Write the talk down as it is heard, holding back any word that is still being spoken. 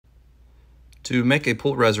To make a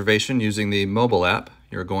pool reservation using the mobile app,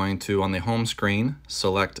 you're going to, on the home screen,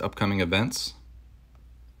 select upcoming events.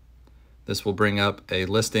 This will bring up a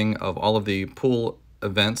listing of all of the pool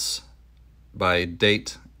events by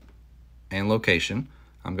date and location.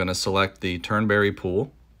 I'm going to select the Turnberry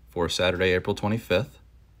Pool for Saturday, April 25th.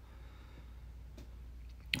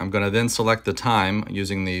 I'm going to then select the time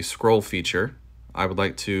using the scroll feature. I would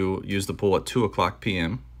like to use the pool at 2 o'clock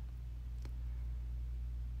p.m.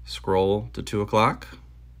 Scroll to 2 o'clock,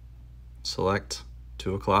 select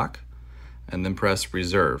 2 o'clock, and then press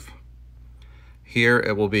reserve. Here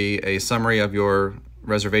it will be a summary of your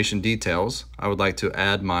reservation details. I would like to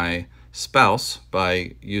add my spouse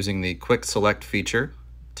by using the quick select feature.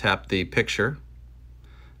 Tap the picture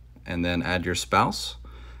and then add your spouse,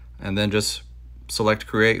 and then just select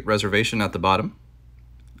create reservation at the bottom,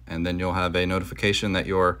 and then you'll have a notification that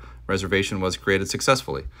your reservation was created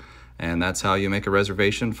successfully. And that's how you make a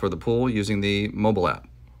reservation for the pool using the mobile app.